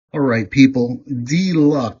All right, people.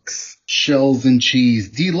 Deluxe shells and cheese.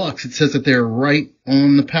 Deluxe. It says that they're right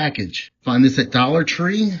on the package. Find this at Dollar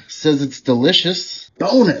Tree. Says it's delicious.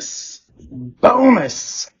 Bonus.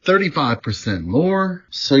 35% more.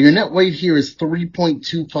 So your net weight here is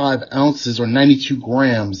 3.25 ounces or 92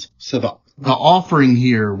 grams. So the offering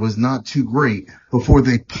here was not too great before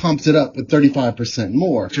they pumped it up with 35%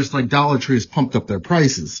 more. Just like Dollar Tree has pumped up their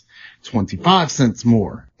prices. 25 cents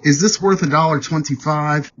more. Is this worth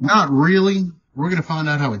 $1.25? Not really. We're going to find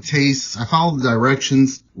out how it tastes. I followed the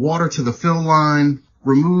directions. Water to the fill line.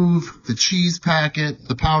 Remove the cheese packet,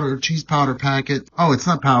 the cheese powder packet. Oh, it's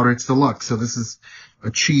not powder, it's deluxe. So this is a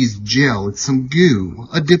cheese gel. It's some goo,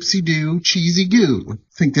 a dipsy-doo cheesy goo. I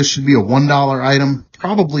think this should be a $1 item.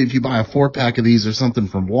 Probably if you buy a 4-pack of these or something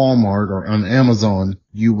from Walmart or on Amazon,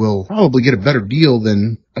 you will probably get a better deal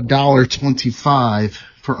than $1.25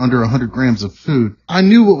 for under 100 grams of food. I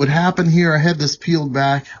knew what would happen here. I had this peeled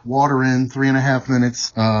back, water in, 3.5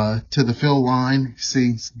 minutes, to the fill line.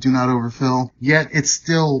 See, do not overfill. Yet it's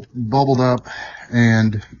still bubbled up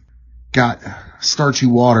and got starchy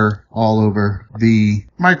water all over the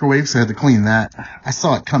microwave, so I had to clean that. I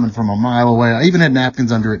saw it coming from a mile away. I even had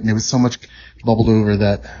napkins under it, and it was so much bubbled over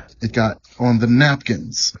that it got on the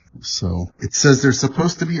napkins. So it says there's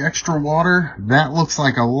supposed to be extra water. That looks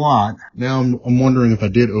like a lot. Now I'm wondering if I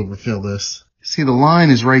did overfill this. See, the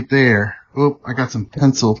line is right there. Oh, I got some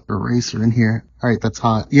pencil eraser in here. All right, that's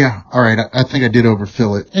hot. Yeah, all right, I think I did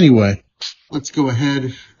overfill it. Anyway, let's go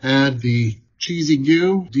ahead, add the cheesy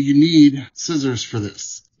goo. Do you need scissors for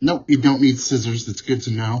this? Nope, you don't need scissors. That's good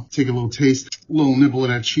to know. Take a little taste, a little nibble of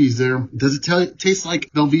that cheese there. Does it taste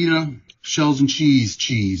like Velveeta shells and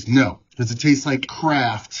cheese? No. Does it taste like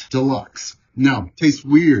Kraft Deluxe? No. It tastes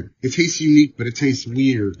weird. It tastes unique, but it tastes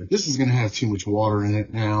weird. This is going to have too much water in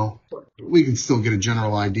it now. We can still get a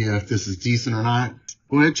general idea if this is decent or not.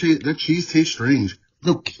 Well, that cheese tastes strange.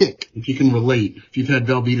 No kick, if you can relate. If you've had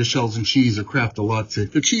Velveeta shells and cheese or Kraft Deluxe,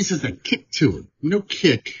 the cheese has that kick to it. No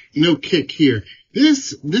kick here.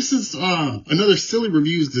 This is another Silly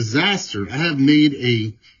Reviews disaster. I have made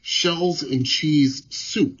a shells and cheese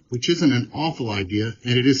soup, which isn't an awful idea,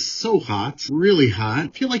 and it is so hot, really hot. I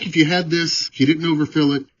feel like if you had this, if you didn't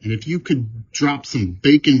overfill it, and if you could drop some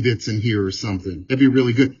bacon bits in here or something, that'd be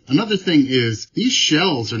really good. Another thing is, these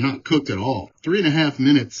shells are not cooked at all. 3.5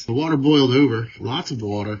 minutes, the water boiled over, lots of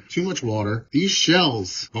water, too much water. These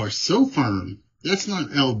shells are so firm. That's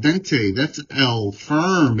not al dente, that's el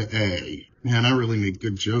firme. Man, I really make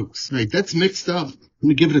good jokes. All right, that's mixed up. I'm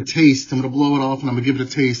going to give it a taste. I'm going to blow it off and I'm going to give it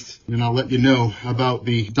a taste. And I'll let you know about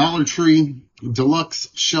the Dollar Tree Deluxe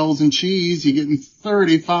shells and cheese. You're getting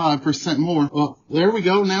 35% more. Well, there we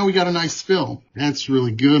go. Now we got a nice fill. That's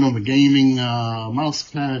really good on the gaming mouse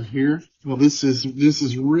pad here. Well, this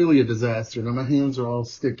is really a disaster. Now my hands are all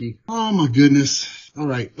sticky. Oh my goodness. All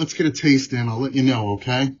right, let's get a taste in. I'll let you know,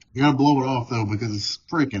 okay? You gotta blow it off though because it's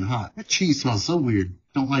freaking hot. That cheese smells so weird.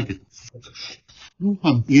 Don't like it.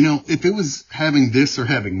 You know, if it was having this or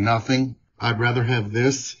having nothing, I'd rather have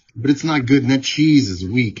this. But it's not good, and that cheese is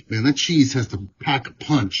weak. Man, that cheese has to pack a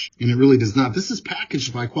punch, and it really does not. This is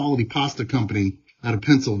packaged by Quality Pasta Company out of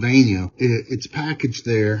Pennsylvania. It's packaged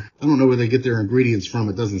there. I don't know where they get their ingredients from.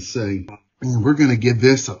 It doesn't say. And we're going to give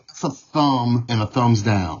this a thumb and a thumbs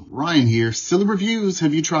down. Ryan here. Silly Reviews.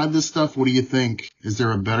 Have you tried this stuff? What do you think? Is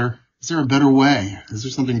there a better way? Is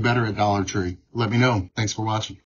there something better at Dollar Tree? Let me know. Thanks for watching.